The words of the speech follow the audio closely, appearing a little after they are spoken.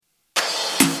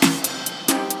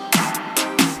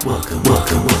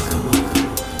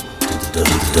to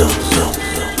the dub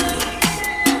zone.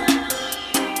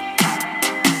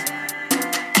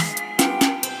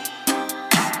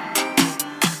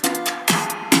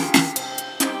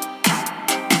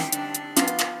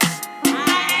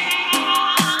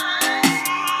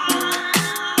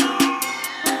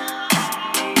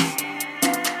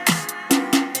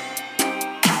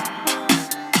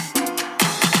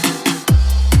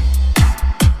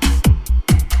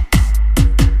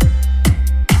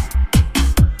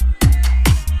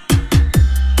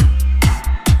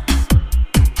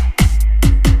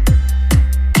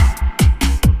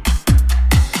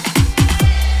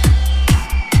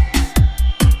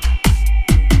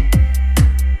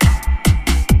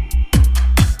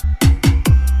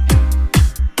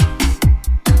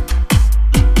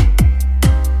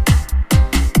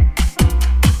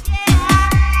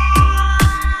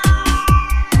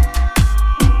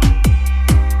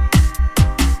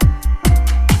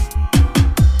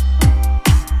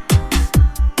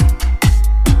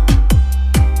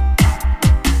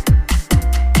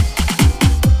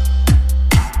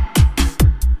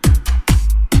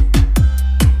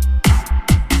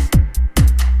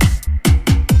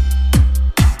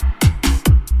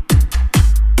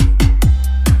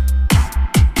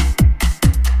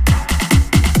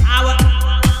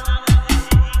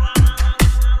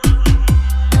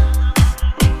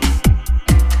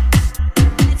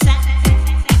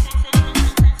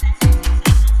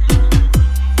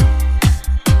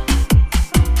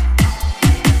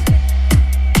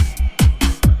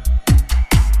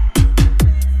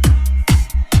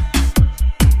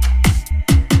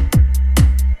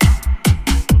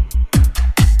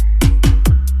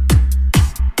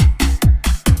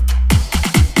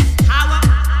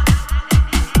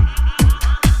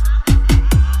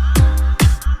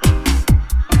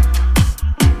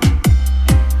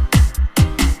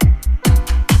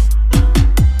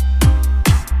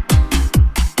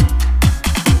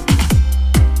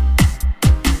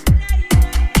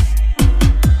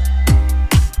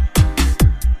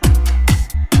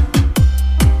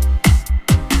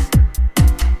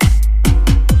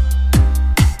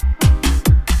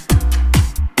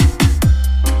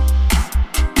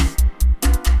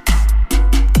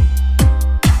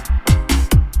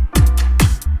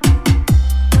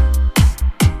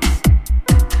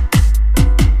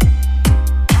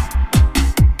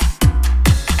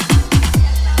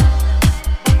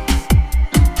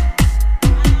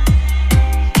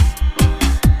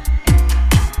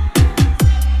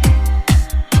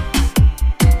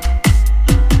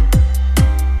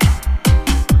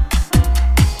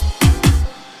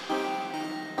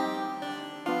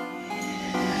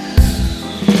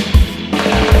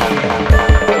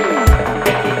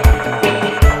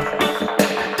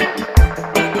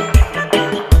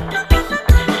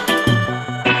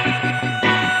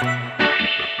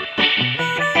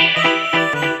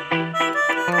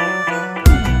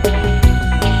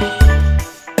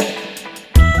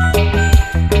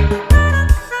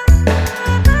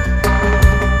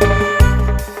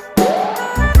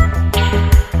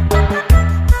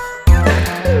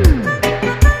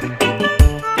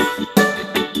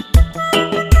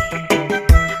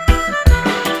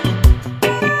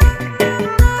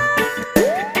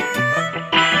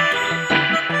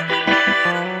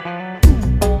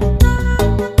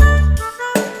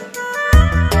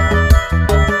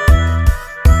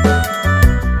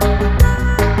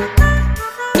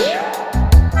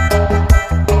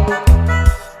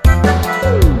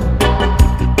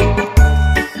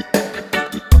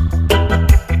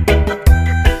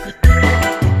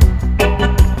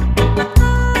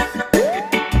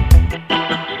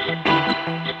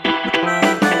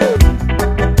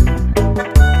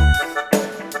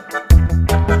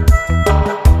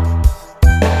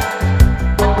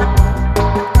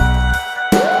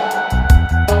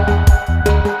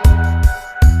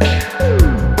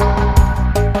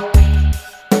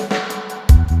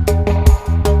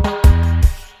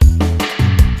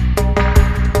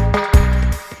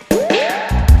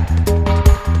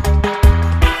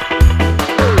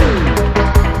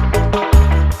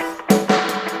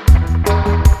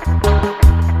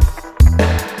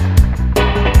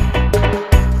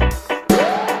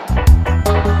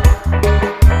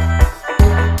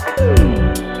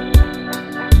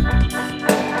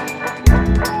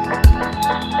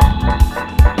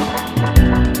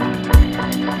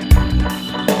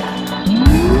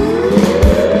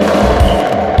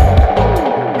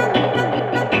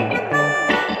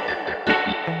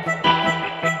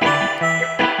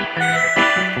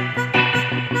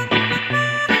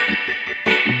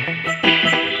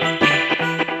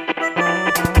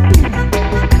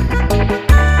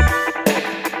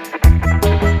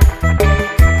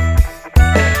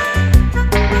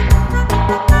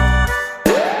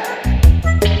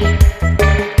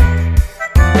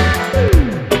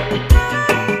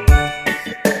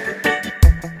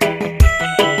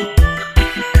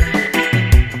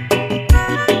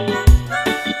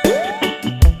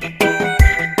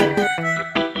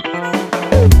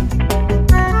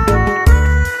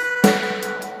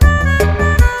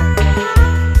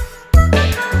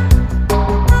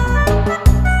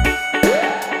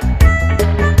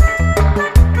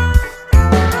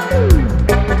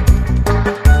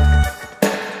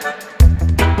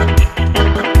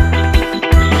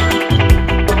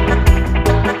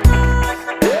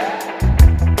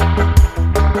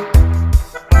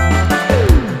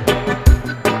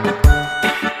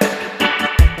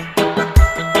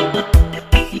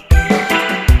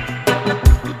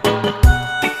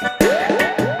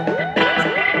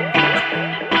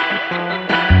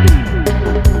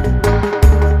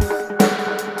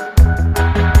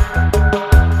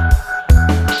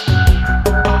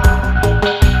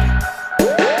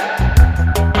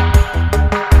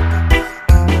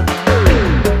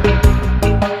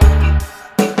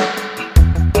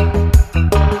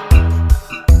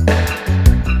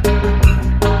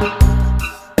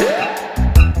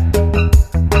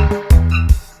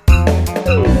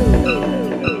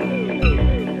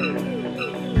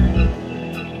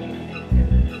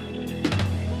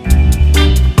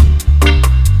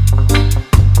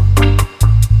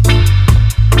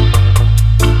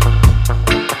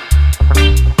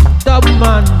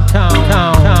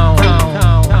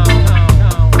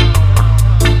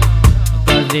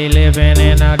 living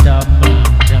in a dub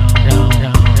town,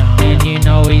 and you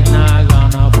know he's not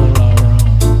gonna fool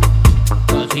around,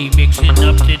 'cause he mixing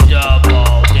up the dub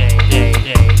all day,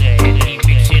 he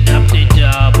mixing up the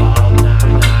dub all night.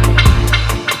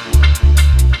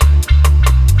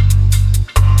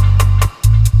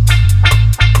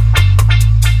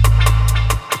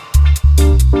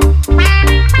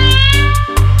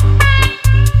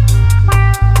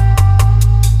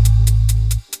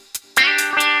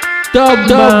 Dub,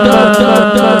 dub, dub,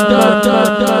 dub, dub, dub,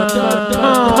 dub,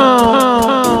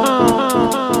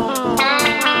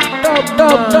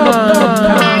 dub, dub, dub, dub,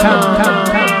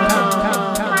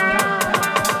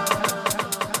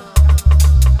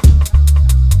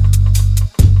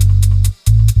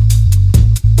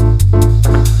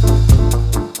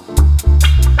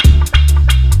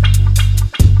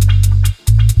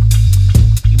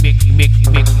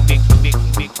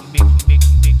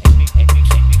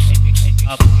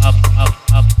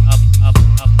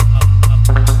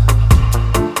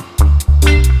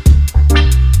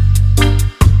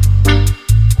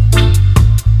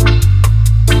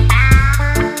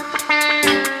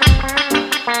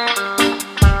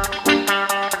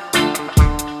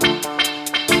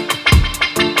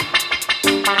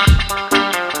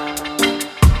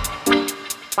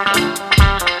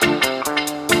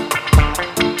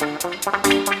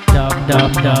 dub,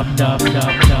 dub, dub, dub, dub, dub, dub,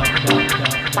 dub.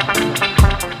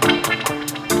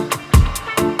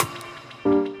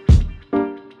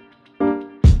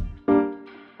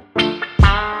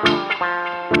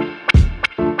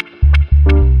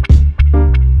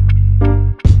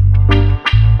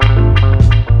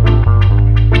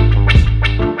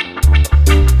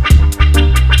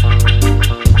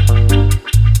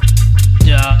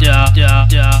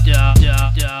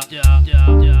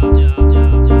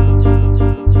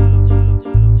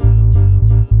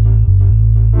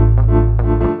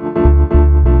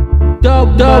 Dub,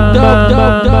 dub,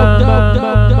 dub, dub, dub,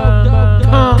 dub, dub, dub,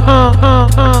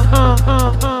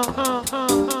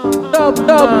 dub,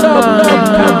 dub, dub, dub,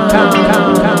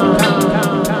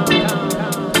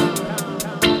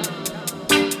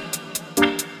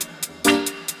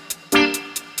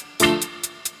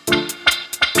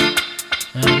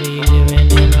 and he living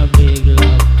in a big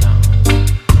love town,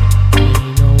 and he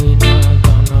know he not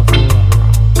gonna fool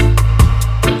around,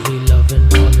 'cause he loving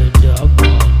on the dub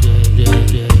all day.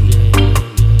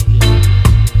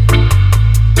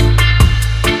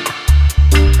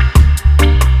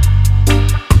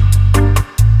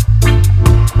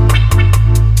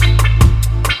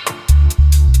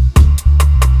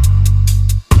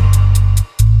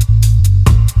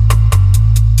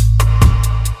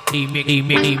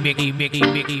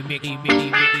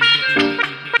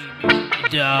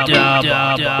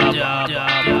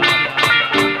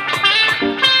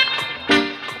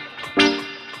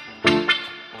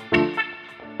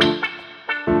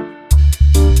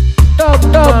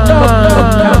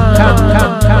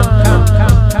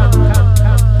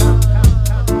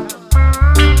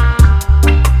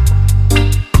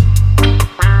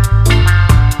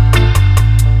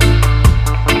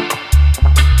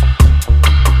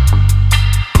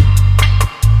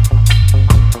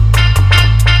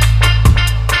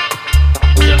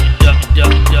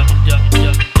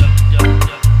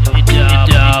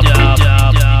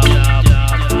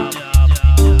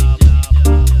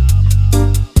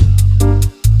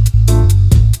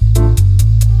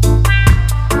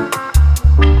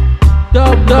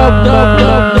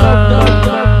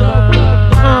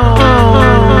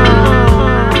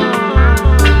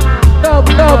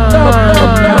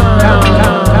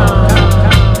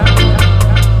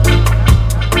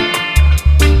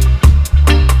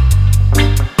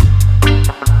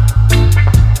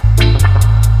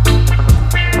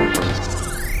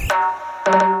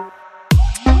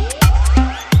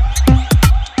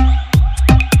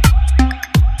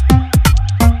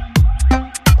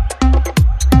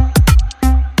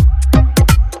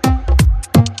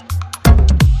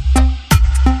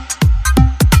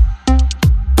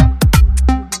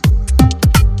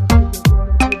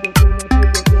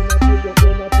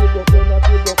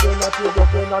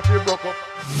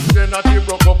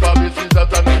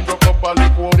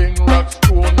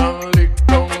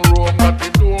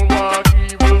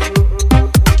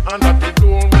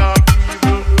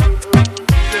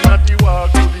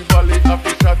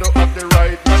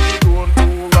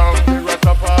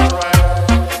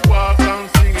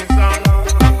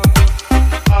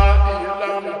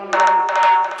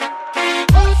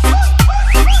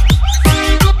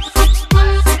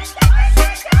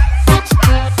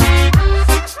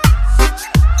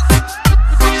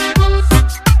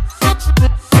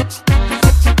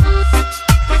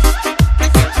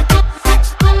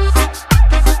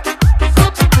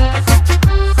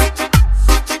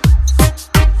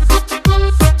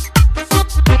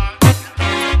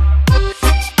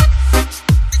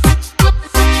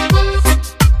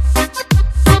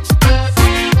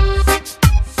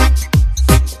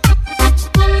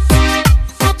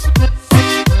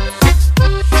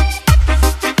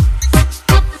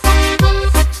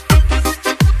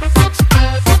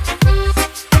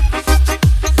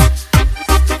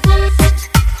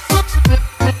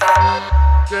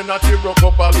 at he broke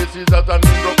up all the scissors and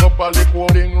he broke up all the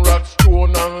coding rock,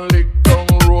 stone and lick down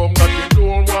Rome. That he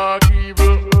don't walk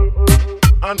evil,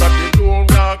 and that he don't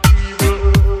walk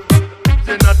evil.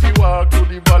 Say that he walk to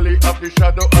the valley of the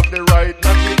shadow of the right.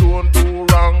 That he don't do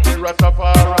wrong, the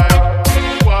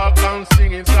Rastafari. Walk and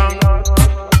sing his song.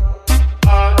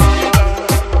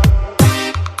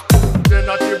 Then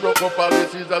that he broke up all the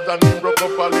scissors and he broke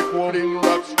up all the coding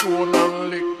rock, stone and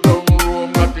lick down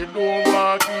Rome. That he don't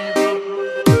walk evil,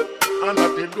 and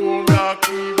that he don't walk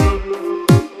evil.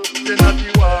 Then that he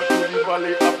walk to the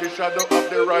valley of the shadow of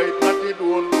the right. That he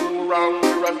don't do wrong, the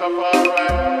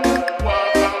Rastafari.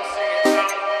 Walk and sing his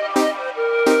song.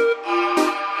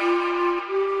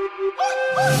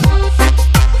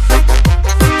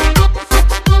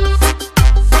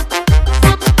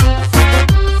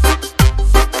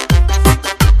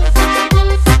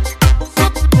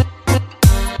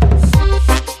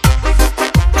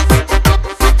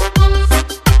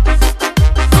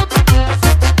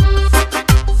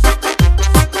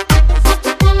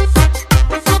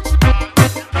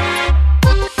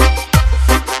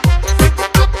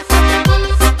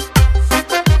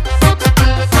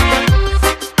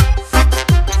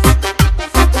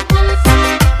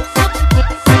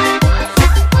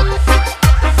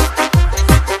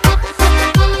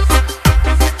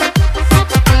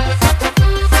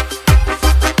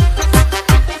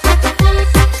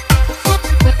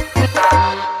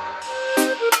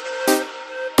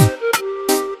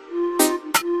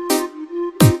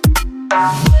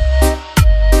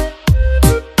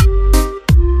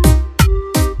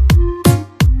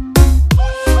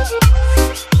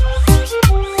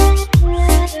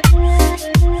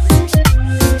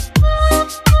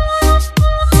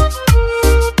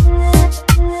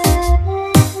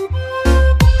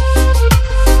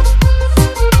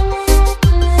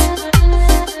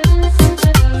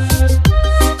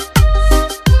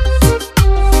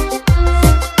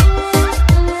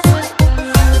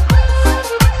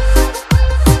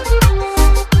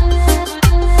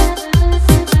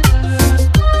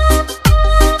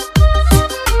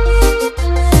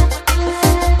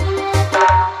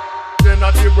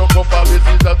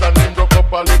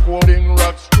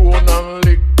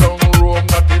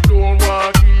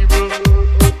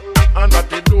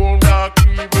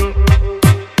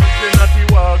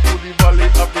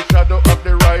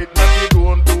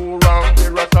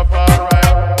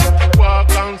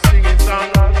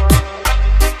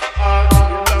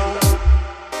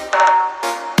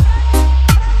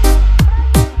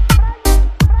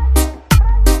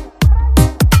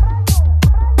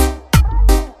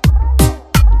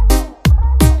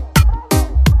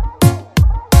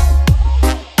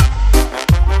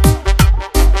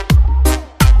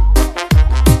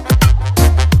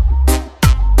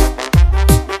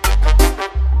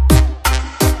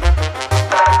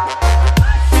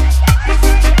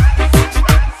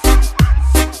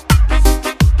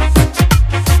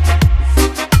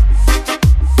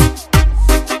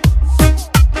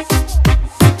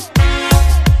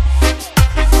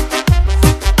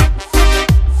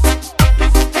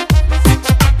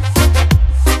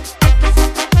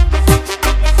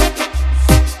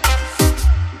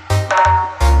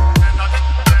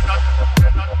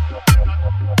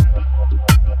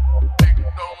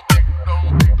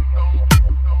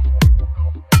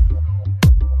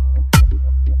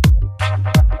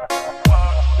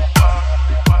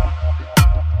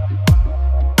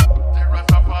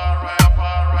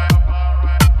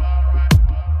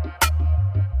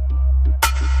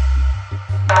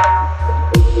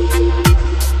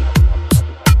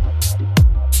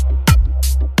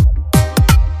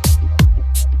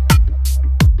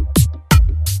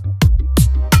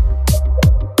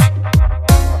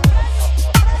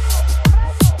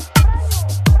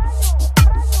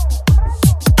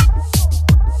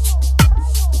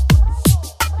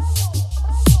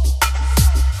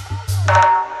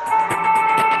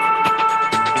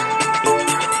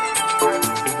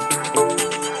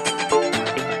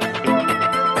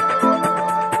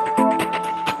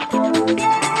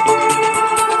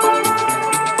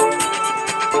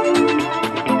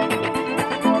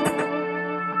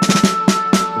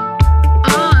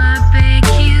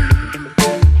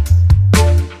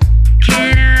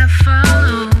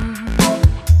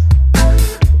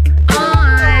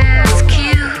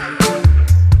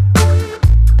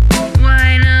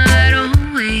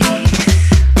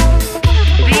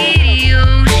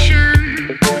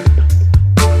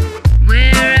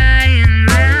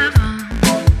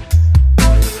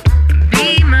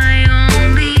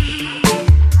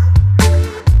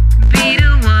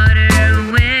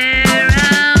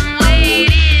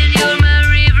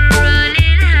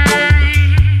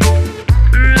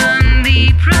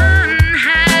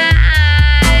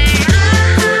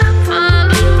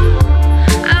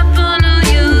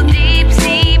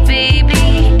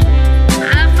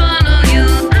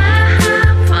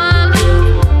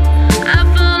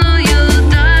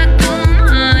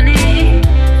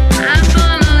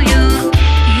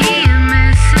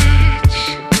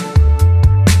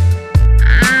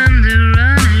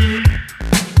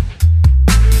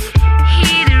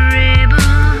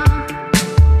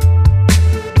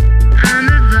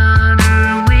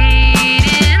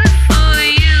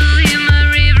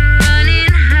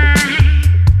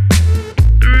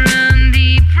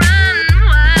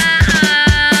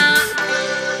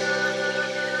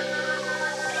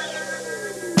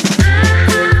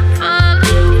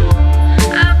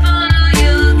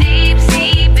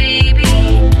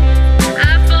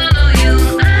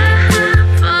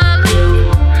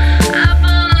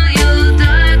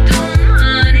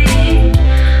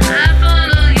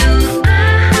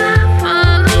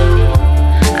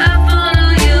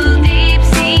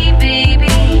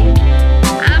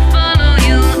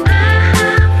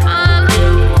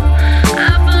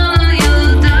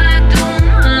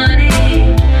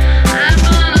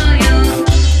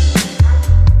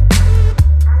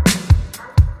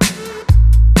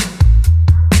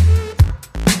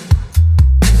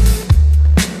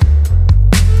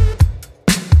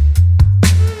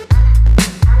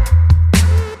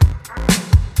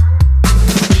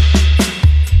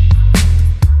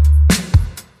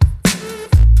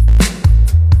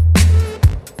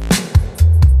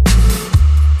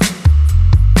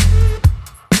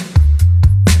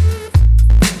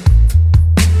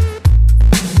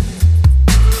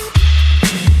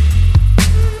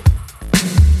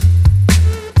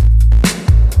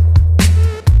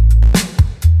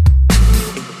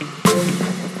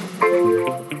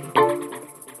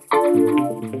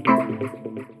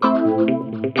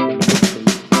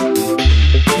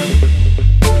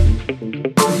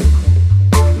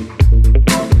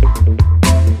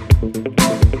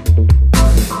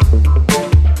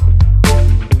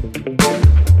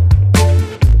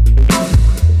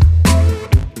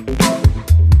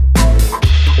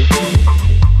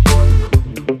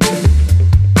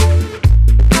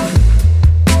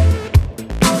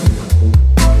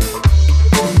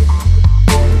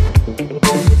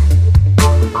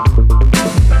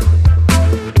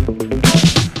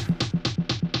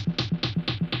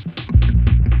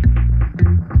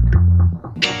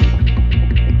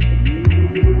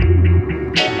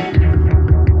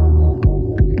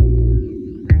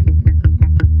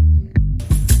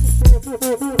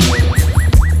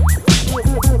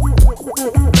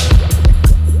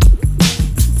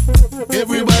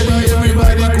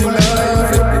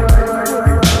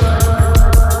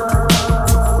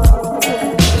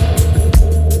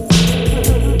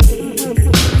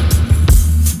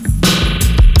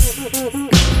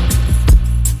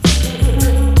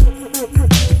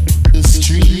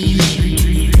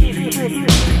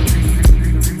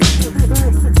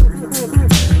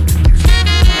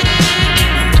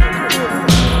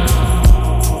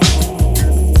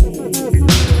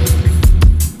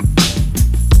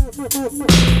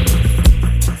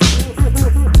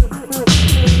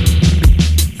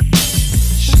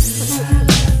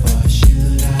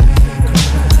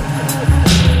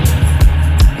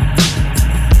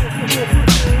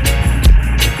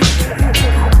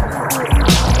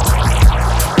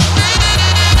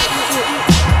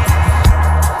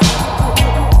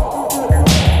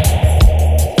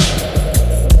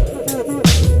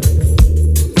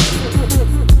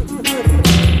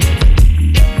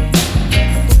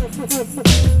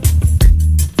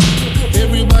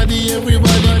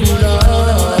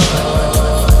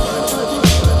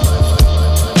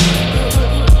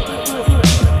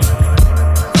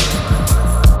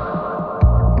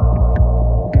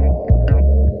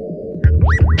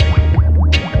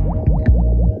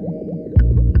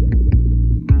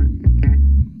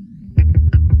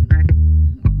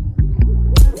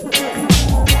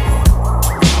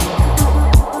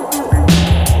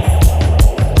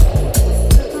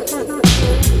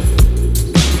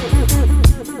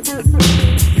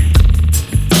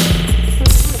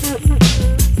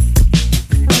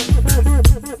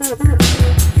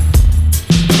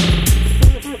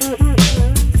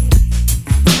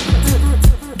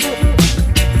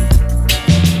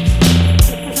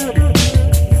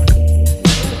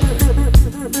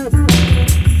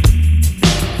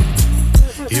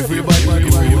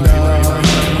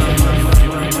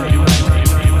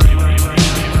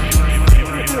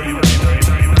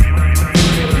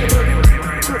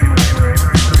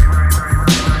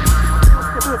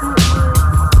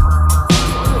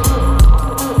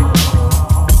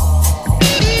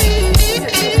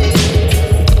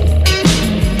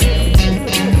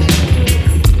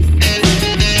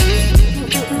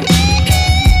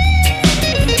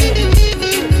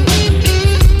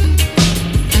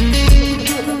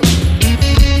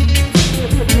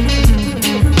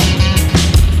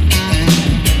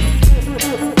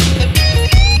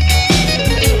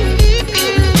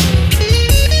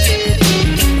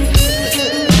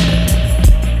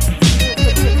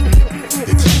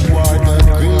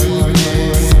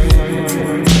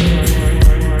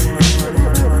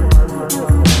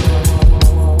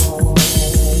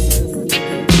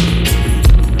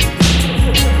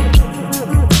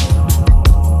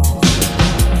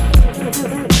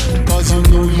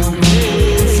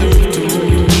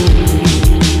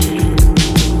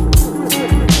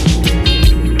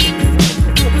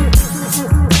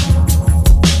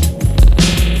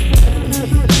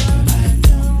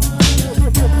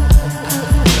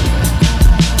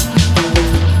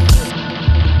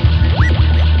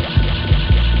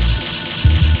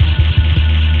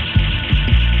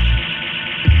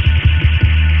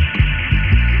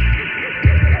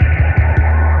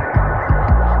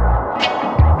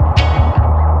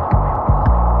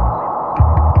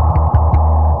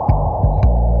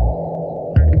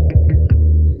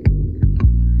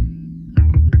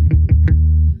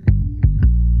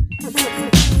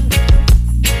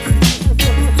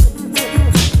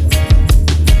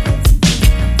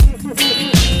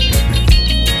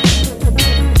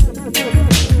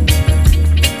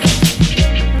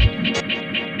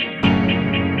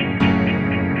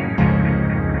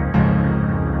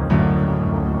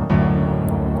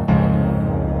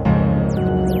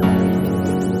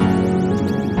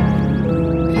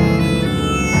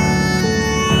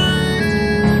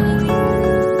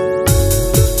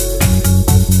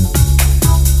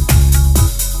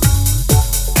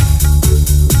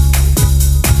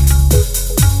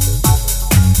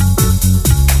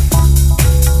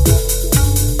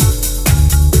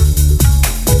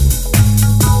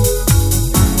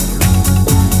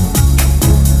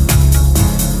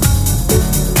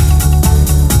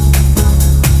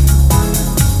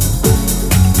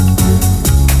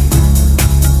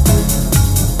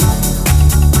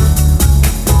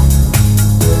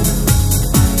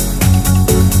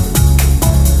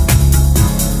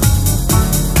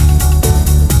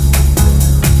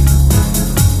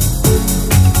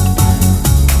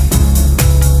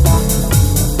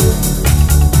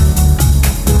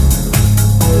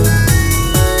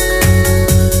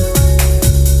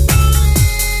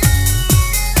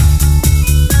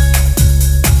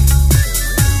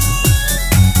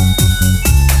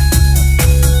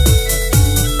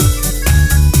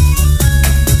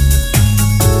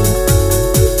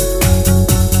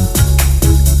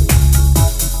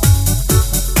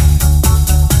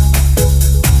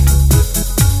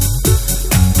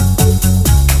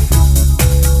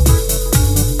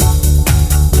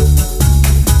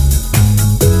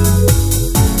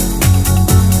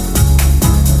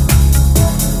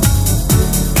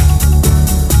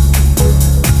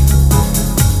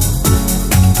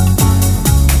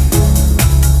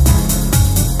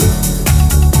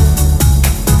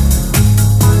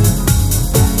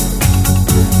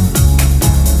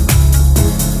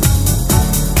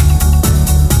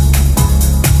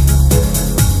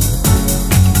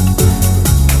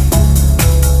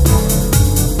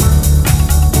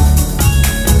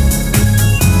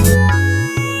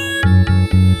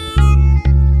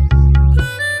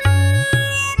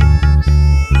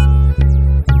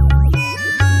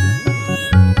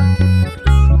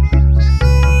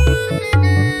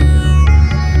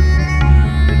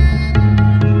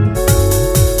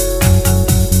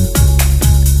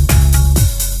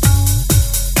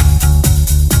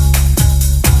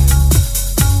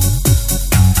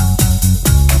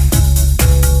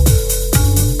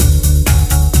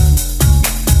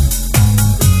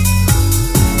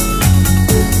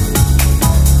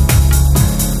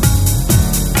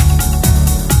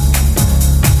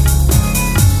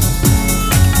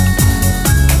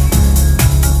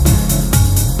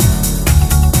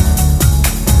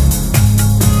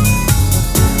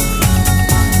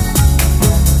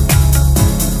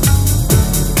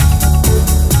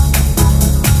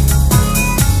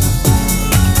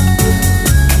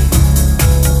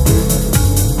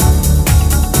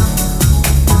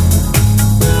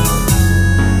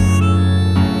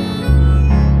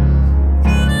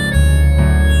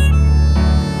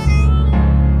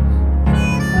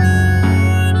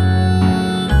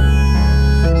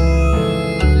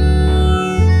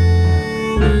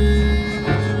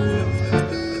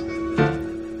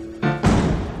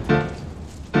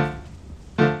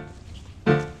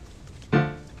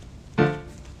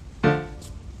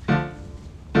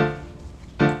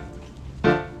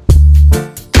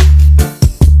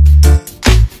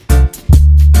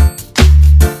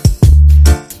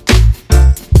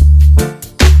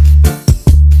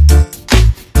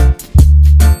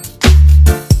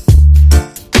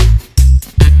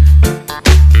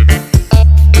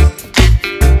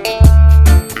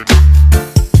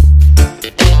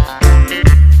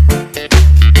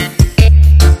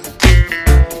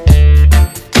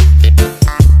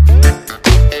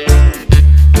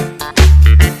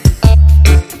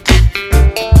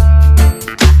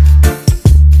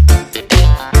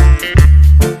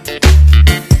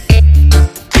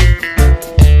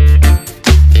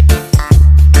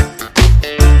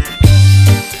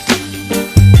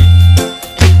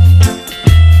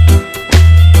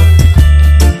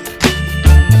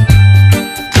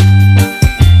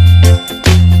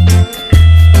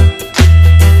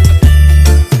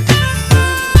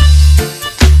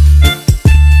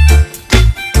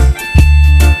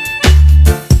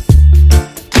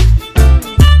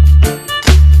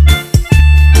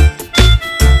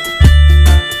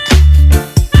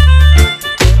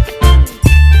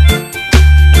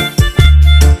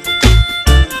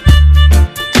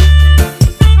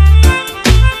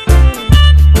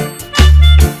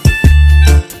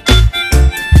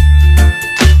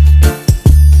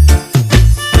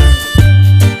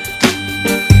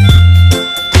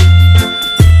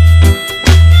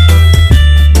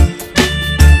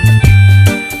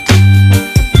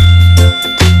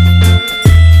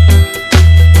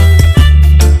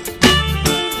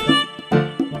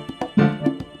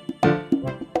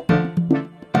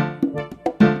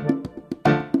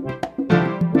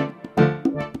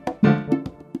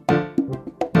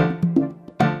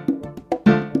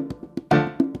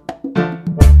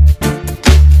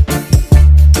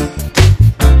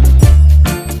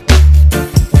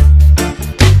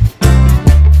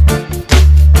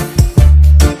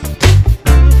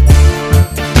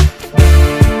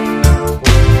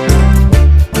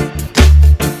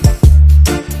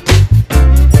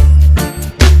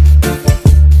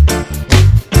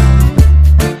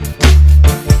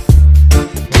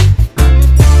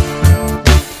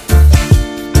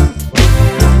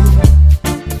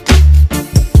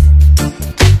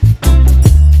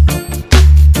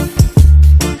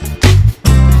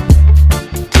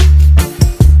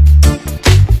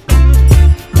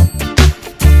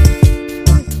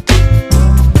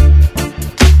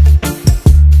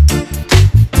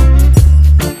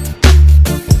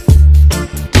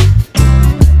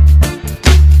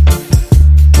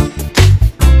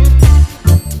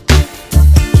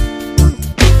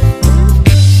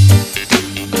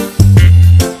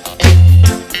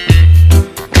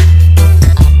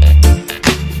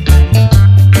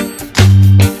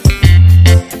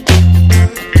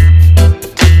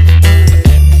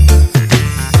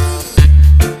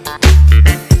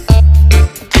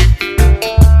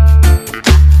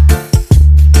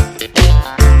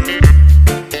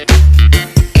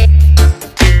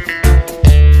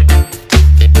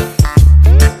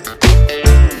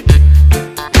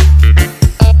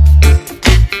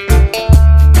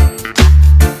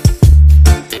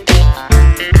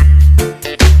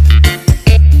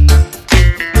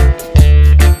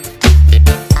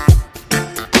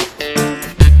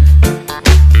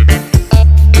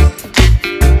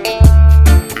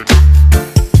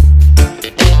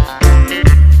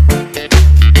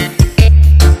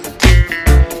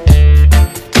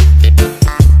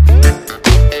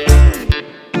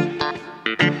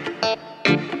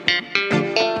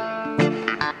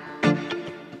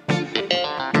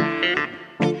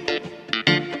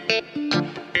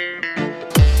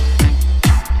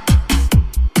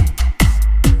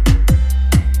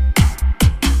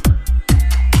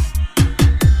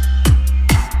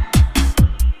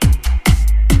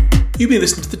 You've been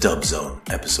listening to The Dub Zone,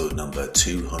 episode number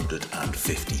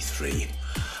 253.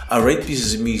 Our 8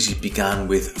 pieces of music began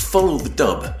with Follow the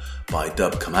Dub by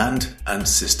Dub Command and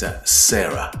Sister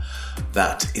Sarah.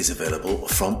 That is available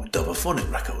from Dub Following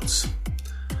Records.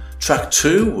 Track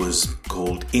 2 was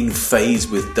called In Phase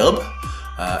with Dub.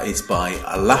 It's by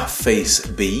La Face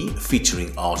B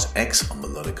featuring Art X on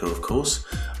melodica, of course,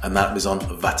 and that was on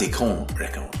Vatican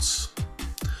Records.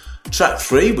 Track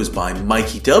 3 was by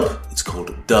Mikey Dub. It's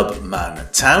called Dub Man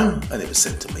Town, and it was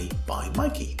sent to me by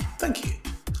Mikey. Thank you.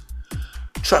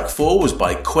 Track 4 was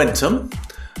by Quentum.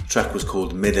 The track was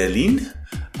called Medellin,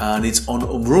 and it's on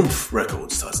Rumpf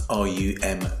Records. That's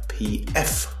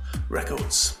RUMPF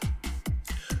Records.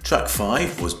 Track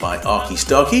 5 was by Arky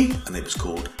Starkey, and it was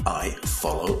called I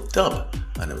Follow Dub,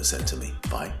 and it was sent to me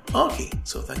by Arky.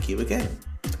 So thank you again.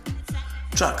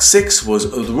 Track 6 was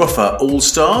The Ruffer All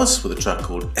Stars with a track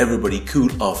called Everybody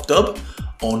Cool Off Dub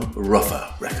on Ruffer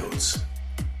Records.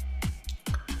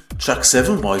 Track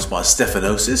 7 was by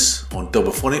Stephanosis on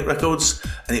Dubophonic Records,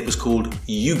 and it was called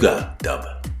Yuga Dub.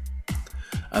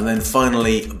 And then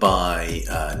finally by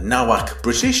Nawak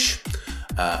British,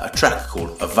 a track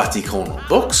called A Vatican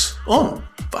Box on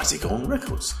Vatican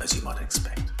Records, as you might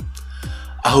expect.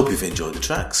 I hope you've enjoyed the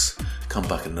tracks. Come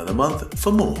back another month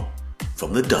for more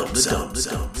from the Dub Zone.